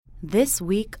This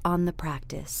week on The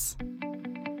Practice,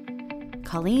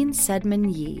 Colleen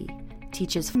Saidman Yee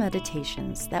teaches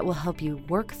meditations that will help you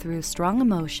work through strong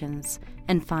emotions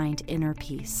and find inner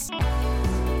peace.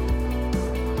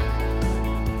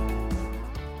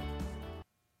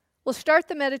 We'll start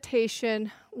the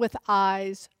meditation with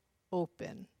eyes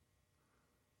open.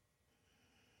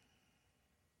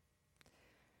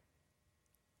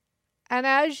 And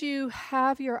as you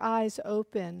have your eyes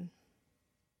open,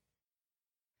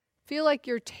 feel like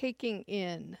you're taking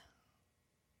in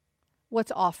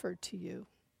what's offered to you.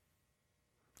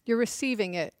 You're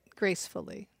receiving it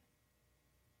gracefully.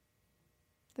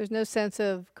 There's no sense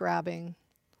of grabbing,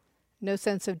 no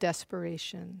sense of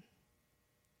desperation.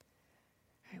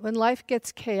 When life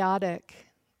gets chaotic,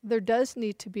 there does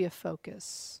need to be a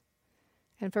focus.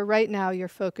 And for right now, your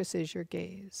focus is your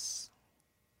gaze.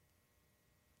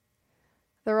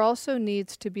 There also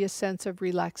needs to be a sense of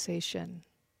relaxation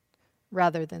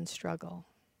rather than struggle.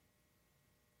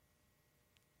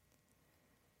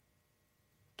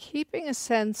 Keeping a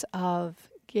sense of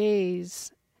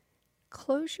gaze,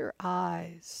 close your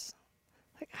eyes.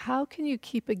 Like, how can you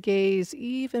keep a gaze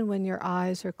even when your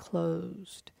eyes are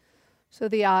closed? So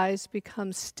the eyes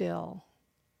become still.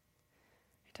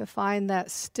 To find that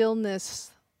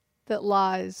stillness that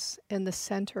lies in the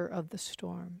center of the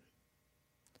storm.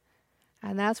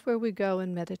 And that's where we go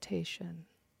in meditation.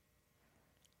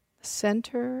 The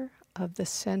center of the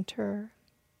center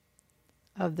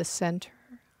of the center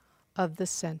of the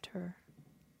center.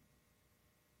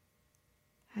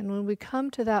 And when we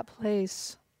come to that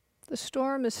place, the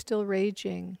storm is still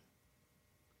raging,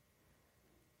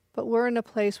 but we're in a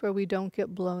place where we don't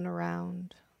get blown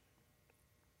around.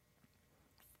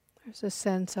 There's a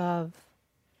sense of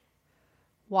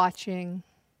watching,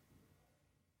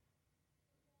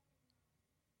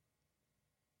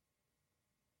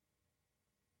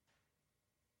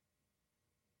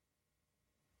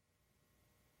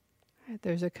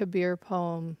 there's a Kabir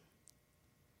poem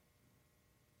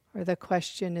where the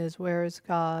question is, where is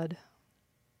God?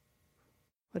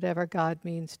 Whatever God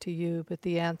means to you, but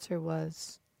the answer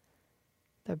was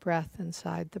the breath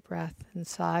inside the breath,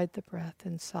 inside the breath,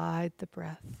 inside the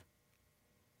breath.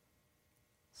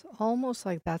 It's almost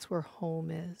like that's where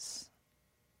home is.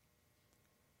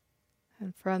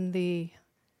 And from the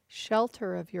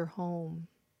shelter of your home,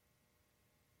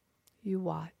 you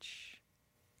watch.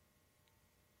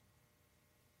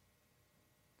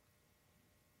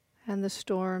 And the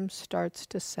storm starts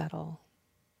to settle.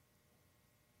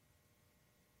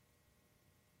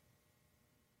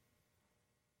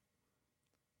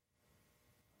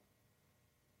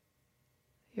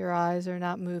 Your eyes are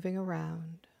not moving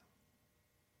around.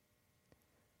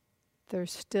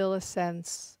 There's still a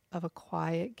sense of a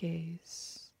quiet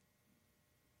gaze.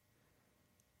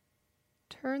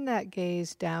 Turn that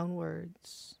gaze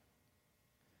downwards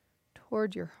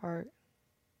toward your heart.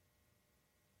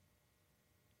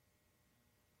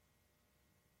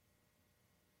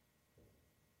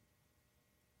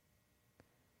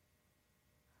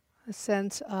 A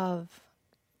sense of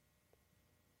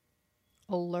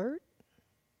alert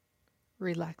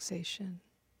relaxation.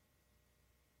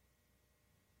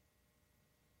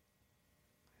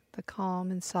 The calm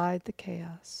inside the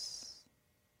chaos.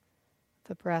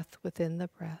 The breath within the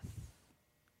breath.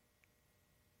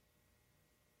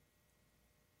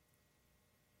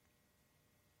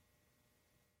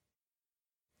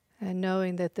 And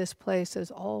knowing that this place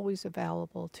is always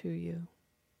available to you.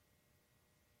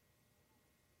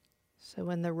 So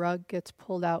when the rug gets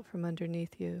pulled out from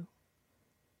underneath you,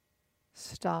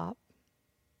 stop,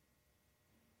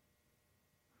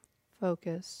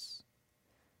 focus,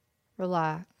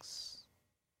 relax,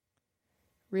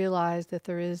 realize that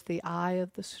there is the eye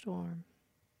of the storm,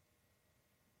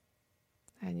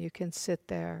 and you can sit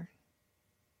there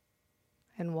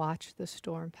and watch the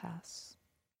storm pass.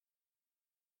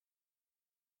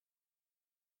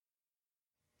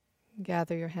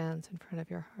 Gather your hands in front of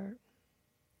your heart.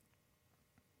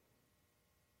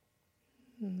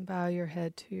 And bow your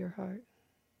head to your heart.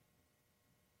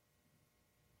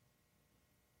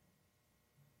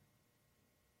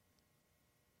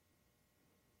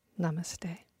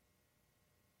 Namaste.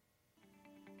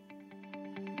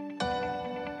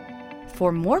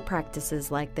 For more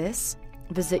practices like this,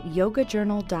 visit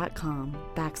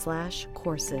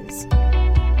yogajournal.com/courses.